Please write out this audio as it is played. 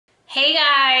Hey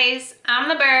guys, I'm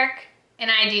the Burke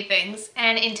and I do things,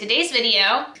 and in today's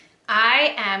video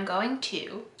I am going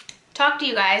to talk to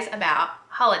you guys about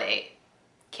holiday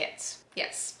kits.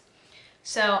 Yes.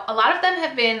 So a lot of them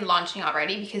have been launching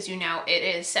already because you know it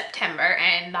is September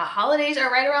and the holidays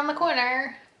are right around the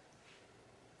corner.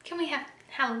 Can we have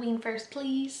Halloween first,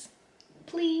 please?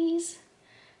 Please?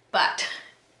 But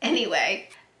anyway,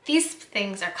 these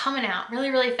things are coming out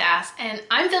really fast, and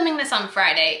I'm filming this on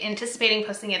Friday, anticipating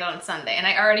posting it on Sunday, and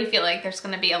I already feel like there's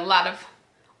gonna be a lot of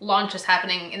launches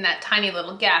happening in that tiny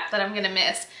little gap that I'm gonna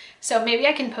miss. So maybe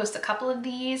I can post a couple of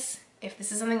these if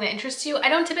this is something that interests you. I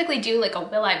don't typically do like a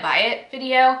will I buy it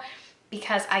video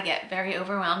because I get very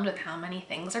overwhelmed with how many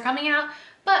things are coming out,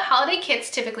 but holiday kits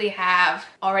typically have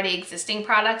already existing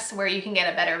products where you can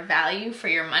get a better value for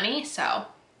your money, so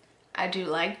I do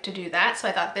like to do that. So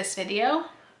I thought this video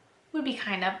would be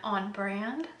kind of on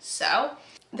brand. So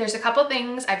there's a couple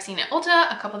things I've seen at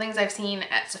Ulta, a couple things I've seen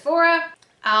at Sephora.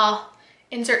 I'll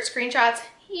insert screenshots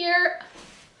here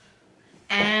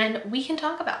and we can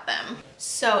talk about them.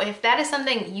 So if that is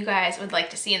something you guys would like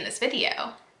to see in this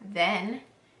video, then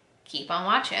keep on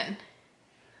watching.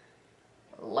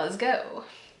 Let's go.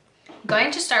 I'm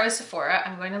going to start with Sephora.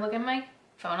 I'm going to look at my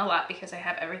phone a lot because I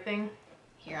have everything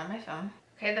here on my phone.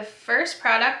 Okay, the first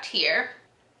product here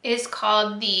is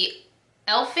called the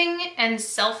Elfing and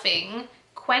Selfing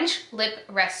Quench Lip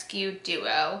Rescue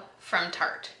Duo from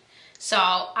Tarte. So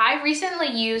I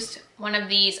recently used one of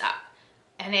these up,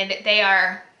 and they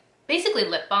are basically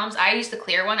lip balms. I use the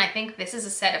clear one. I think this is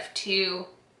a set of 2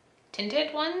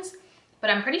 tinted ones, but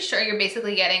I'm pretty sure you're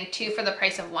basically getting 2 for the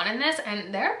price of 1 in this,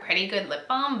 and they're a pretty good lip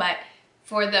balm, but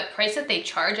for the price that they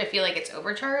charge, I feel like it's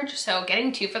overcharged. So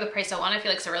getting 2 for the price of 1, I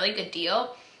feel like it's a really good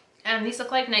deal. And these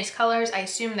look like nice colors. I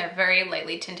assume they're very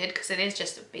lightly tinted because it is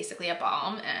just basically a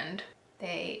balm, and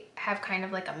they have kind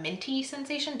of like a minty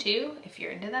sensation too, if you're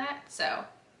into that. So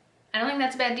I don't think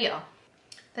that's a bad deal.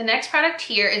 The next product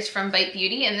here is from Bite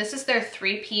Beauty, and this is their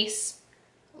 3-piece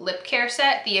lip care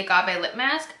set, the Agave Lip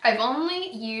Mask. I've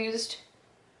only used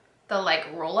the like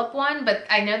roll-up one, but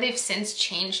I know they've since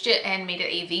changed it and made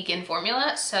it a vegan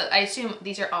formula. So I assume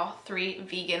these are all 3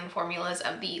 vegan formulas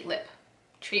of the lip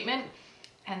treatment.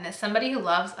 And as somebody who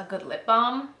loves a good lip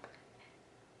balm,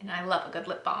 and I love a good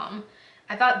lip balm,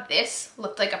 I thought this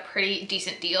looked like a pretty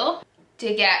decent deal.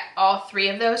 To get all 3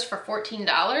 of those for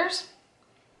 $14,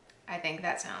 I think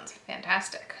that sounds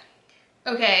fantastic.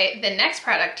 Okay, the next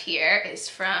product here is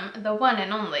from the one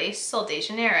and only Sol de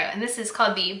Janeiro, and this is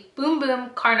called the Boom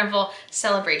Boom Carnival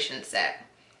Celebration Set.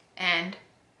 And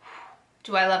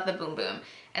do I love the Boom Boom.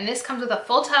 And this comes with a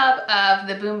full tub of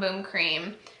the Boom Boom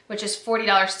cream, which is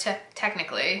 $40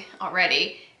 technically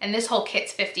already, and this whole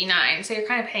kit's $59, so you're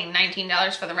kind of paying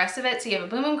 $19 for the rest of it. So you have a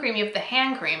Boom Boom cream, you have the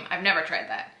hand cream. I've never tried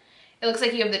that. It looks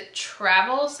like you have the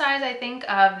travel size, I think,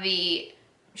 of the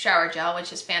shower gel,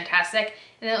 which is fantastic.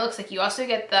 And then it looks like you also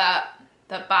get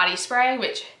the body spray,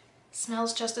 which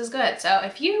smells just as good. So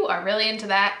if you are really into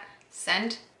that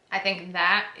scent, I think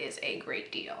that is a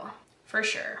great deal, for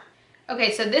sure.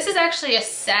 Okay, so this is actually a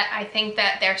set I think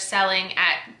that they're selling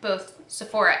at both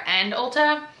Sephora and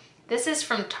Ulta. This is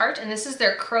from Tarte, and this is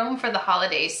their Chrome for the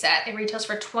Holidays set. It retails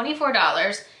for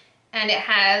 $24, and it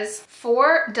has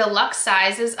 4 deluxe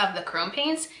sizes of the chrome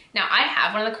paints. Now, I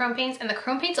have one of the chrome paints, and the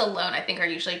chrome paints alone I think are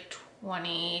usually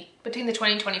between the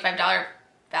 $20 and $25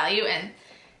 value, and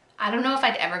I don't know if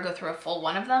I'd ever go through a full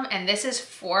one of them, and this is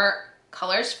 4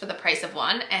 colors for the price of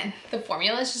 1, and the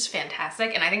formula is just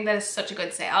fantastic, and I think that is such a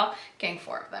good sale, getting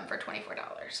 4 of them for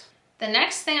 $24. The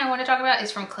next thing I want to talk about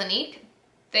is from Clinique.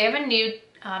 They have a new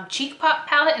cheek pop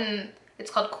palette, and it's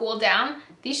called Cool Down.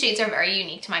 These shades are very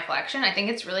unique to my collection. I think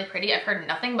it's really pretty. I've heard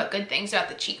nothing but good things about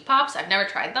the cheek pops. I've never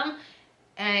tried them,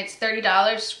 and it's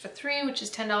 $30 for 3, which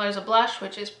is $10 a blush,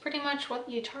 which is pretty much what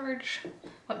you charge,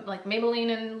 what like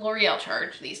Maybelline and L'Oreal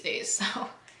charge these days. So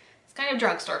it's kind of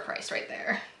drugstore price right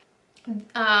there.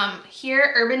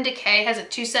 Here Urban Decay has a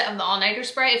 2 set of the all-nighter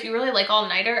spray. If you really like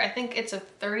all-nighter, I think it's a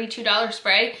 $32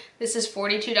 spray. This is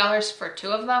 $42 for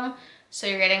 2 of them, so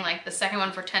you're getting like the second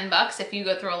one for 10 bucks. If you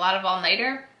go through a lot of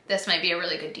all-nighter, this might be a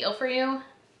really good deal for you.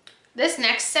 This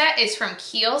next set is from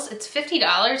Kiehl's. It's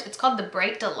 $50. It's called the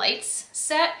Bright Delights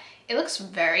set. It looks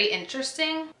very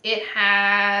interesting. It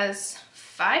has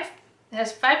 5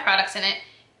 products in it.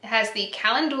 It has the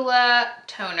Calendula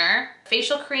toner,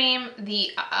 facial cream, the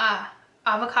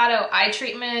avocado eye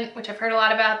treatment, which I've heard a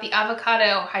lot about, the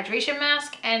avocado hydration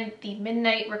mask, and the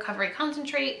midnight recovery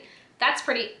concentrate.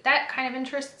 That kind of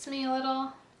interests me a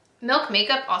little. Milk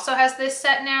Makeup also has this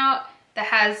set now that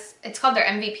has, it's called their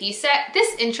MVP set.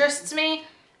 This interests me.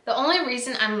 The only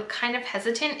reason I'm kind of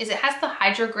hesitant is it has the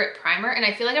Hydro Grip Primer, and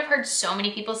I feel like I've heard so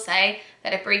many people say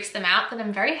that it breaks them out that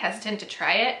I'm very hesitant to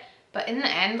try it. But in the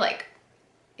end, like,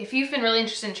 if you've been really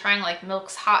interested in trying like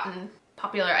Milk's hot and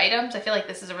popular items, I feel like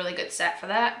this is a really good set for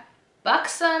that.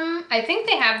 Buxom, I think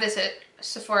they have this at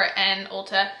Sephora and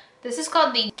Ulta. This is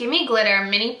called the Gimme Glitter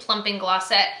Mini Plumping Gloss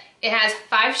Set. It has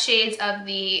 5 shades of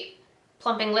the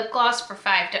plumping lip gloss for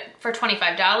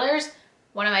 $25.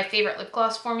 One of my favorite lip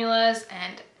gloss formulas,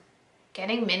 and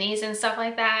getting minis and stuff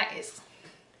like that is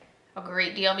a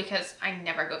great deal because I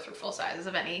never go through full sizes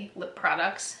of any lip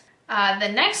products.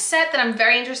 The next set that I'm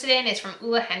very interested in is from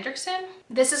Ole Henriksen.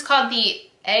 This is called the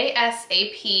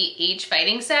ASAP Age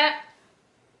Fighting Set,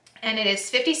 and it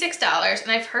is $56,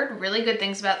 and I've heard really good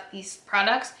things about these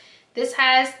products. This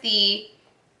has the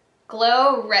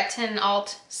Glow Retin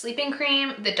Alt Sleeping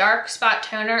Cream, the Dark Spot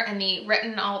Toner, and the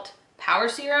Retin Alt Power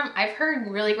Serum. I've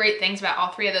heard really great things about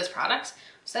all 3 of those products,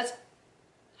 so that's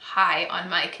high on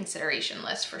my consideration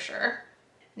list for sure.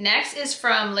 Next is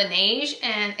from Laneige,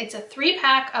 and it's a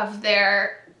 3-pack of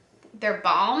their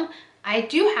balm. I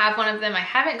do have one of them. I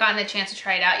haven't gotten a chance to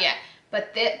try it out yet,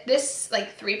 but this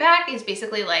like 3-pack is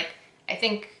basically like, I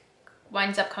think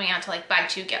winds up coming out to like buy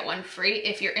 2 get 1 free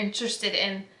if you're interested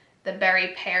in the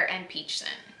berry, pear, and peach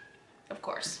scent, of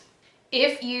course.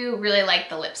 If you really like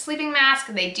the lip sleeping mask,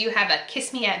 they do have a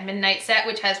Kiss Me at Midnight set,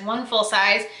 which has 1 full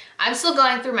size. I'm still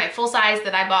going through my full size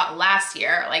that I bought last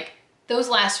year. Like, those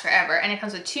last forever, and it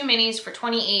comes with 2 minis for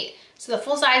 $28. So the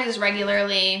full size is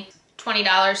regularly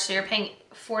 $20, so you're paying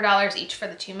 $4 each for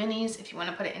the 2 minis if you want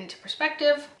to put it into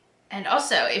perspective. And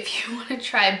also, if you want to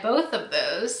try both of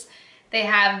those, they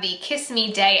have the Kiss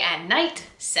Me Day and Night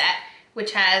set,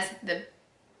 which has the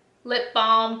lip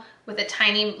balm with a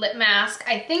tiny lip mask.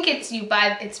 I think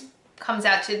it comes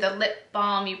out to the lip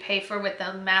balm you pay for with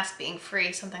the mask being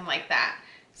free, something like that.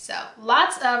 So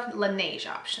lots of Laneige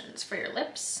options for your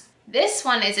lips. This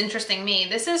one is interesting me.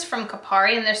 This is from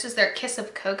Kapari, and this is their Kiss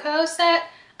of Cocoa set.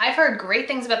 I've heard great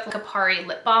things about the Kapari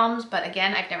lip balms, but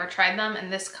again, I've never tried them,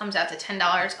 and this comes out to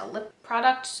 $10 a lip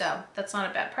product, so that's not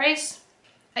a bad price.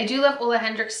 I do love Ole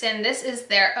Henriksen. This is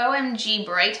their OMG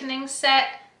Brightening set.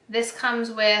 This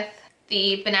comes with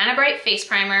the Banana Bright Face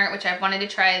Primer, which I've wanted to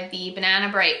try, the Banana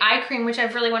Bright Eye Cream, which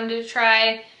I've really wanted to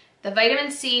try, the Vitamin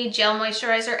C Gel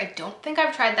Moisturizer. I don't think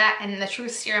I've tried that, and the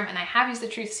Truth Serum, and I have used the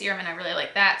Truth Serum, and I really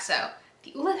like that, so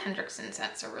the Ole Henriksen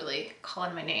sets are really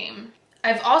calling my name.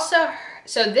 I've also,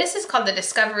 so this is called the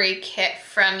Discovery Kit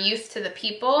from Youth to the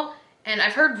People, and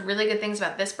I've heard really good things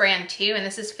about this brand too, and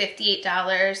this is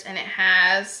 $58, and it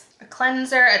has a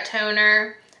cleanser, a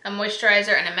toner, a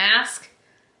moisturizer, and a mask.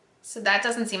 So that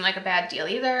doesn't seem like a bad deal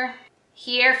either.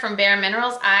 Here from Bare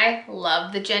Minerals, I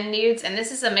love the Gen Nudes, and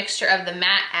this is a mixture of the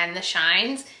matte and the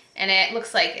shines, and it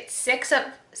looks like it's 6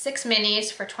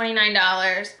 minis for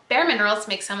 $29. Bare Minerals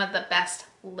makes some of the best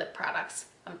lip products,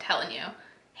 I'm telling you,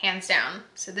 hands down.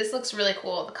 So this looks really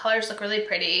cool. The colors look really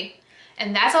pretty.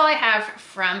 And that's all I have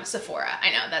from Sephora.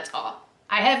 I know, that's all.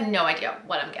 I have no idea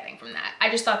what I'm getting from that. I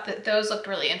just thought that those looked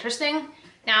really interesting.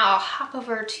 Now I'll hop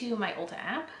over to my Ulta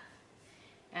app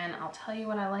and I'll tell you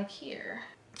what I like here.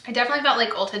 I definitely felt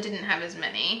like Ulta didn't have as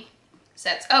many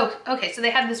sets. Oh, okay, so they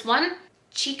have this one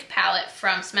cheek palette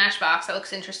from Smashbox that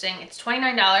looks interesting. It's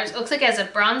 $29. It looks like it has a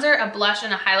bronzer, a blush,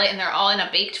 and a highlight, and they're all in a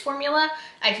baked formula.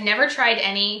 I've never tried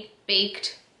any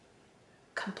baked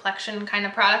complexion kind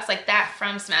of products like that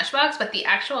from Smashbox, but the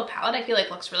actual palette I feel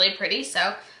like looks really pretty,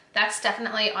 so that's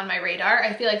definitely on my radar.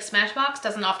 I feel like Smashbox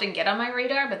doesn't often get on my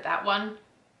radar, but that one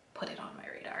put it on my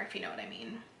radar, if you know what I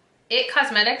mean. It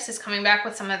Cosmetics is coming back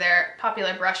with some of their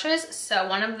popular brushes. So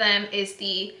one of them is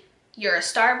the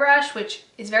Eurostar brush, which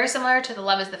is very similar to the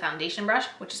Love is the Foundation brush,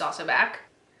 which is also back.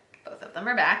 Both of them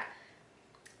are back.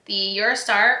 The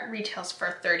Eurostar retails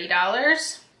for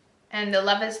 $30, and the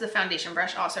Love is the Foundation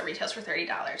brush also retails for $30.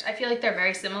 I feel like they're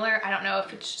very similar. I don't know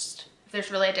if if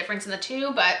there's really a difference in the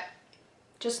two, but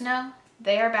just know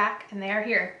they are back and they are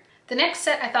here. The next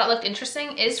set I thought looked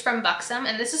interesting is from Buxom,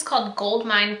 and this is called Gold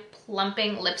Mine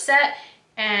Plumping Lip Set,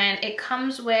 and it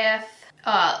comes with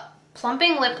a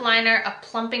plumping lip liner, a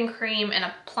plumping cream, and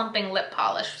a plumping lip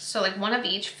polish. So like one of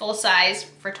each, full size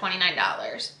for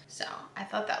 $29. So I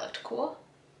thought that looked cool.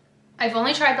 I've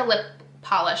only tried the lip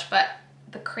polish, but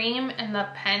the cream and the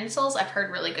pencils I've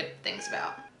heard really good things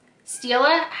about.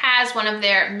 Stila has one of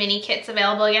their mini kits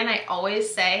available again. I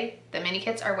always say the mini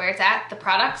kits are where it's at. The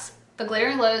products, the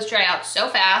glittering glows dry out so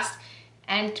fast,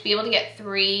 and to be able to get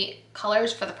 3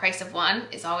 colors for the price of 1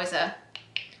 is always a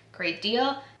great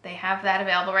deal. They have that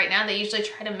available right now. They usually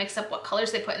try to mix up what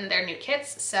colors they put in their new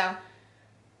kits, so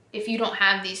if you don't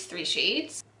have these 3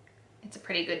 shades, it's a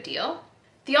pretty good deal.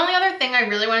 The only other thing I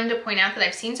really wanted to point out that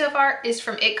I've seen so far is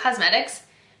from It Cosmetics.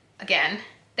 Again,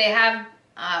 they have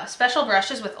special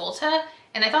brushes with Ulta,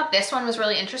 and I thought this one was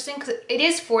really interesting because it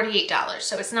is $48,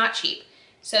 so it's not cheap.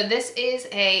 So this is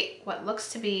what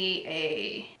looks to be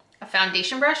a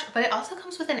foundation brush, but it also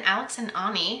comes with an Alex and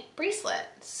Ani bracelet.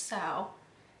 So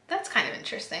that's kind of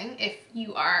interesting. If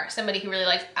you are somebody who really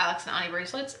likes Alex and Ani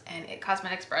bracelets and It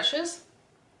Cosmetics brushes,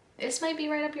 this might be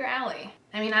right up your alley.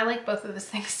 I mean, I like both of those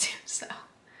things too, so.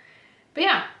 But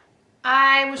yeah,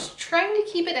 I was trying to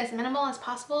keep it as minimal as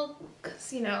possible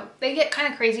because, you know, they get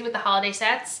kind of crazy with the holiday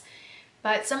sets,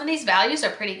 but some of these values are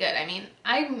pretty good. I mean,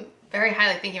 I'm very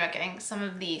highly thinking about getting some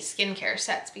of the skincare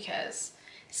sets because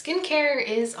skincare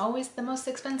is always the most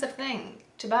expensive thing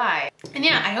to buy. And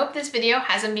yeah, I hope this video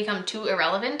hasn't become too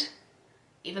irrelevant,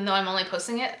 even though I'm only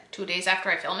posting it 2 days after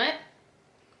I film it.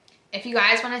 If you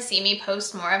guys want to see me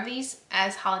post more of these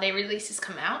as holiday releases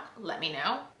come out, let me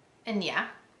know. And yeah,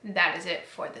 that is it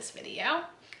for this video.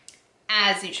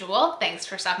 As usual, thanks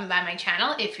for stopping by my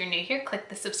channel. If you're new here, click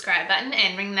the subscribe button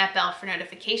and ring that bell for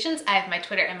notifications. I have my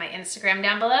Twitter and my Instagram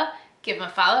down below. Give them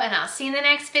a follow and I'll see you in the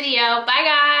next video.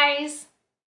 Bye guys!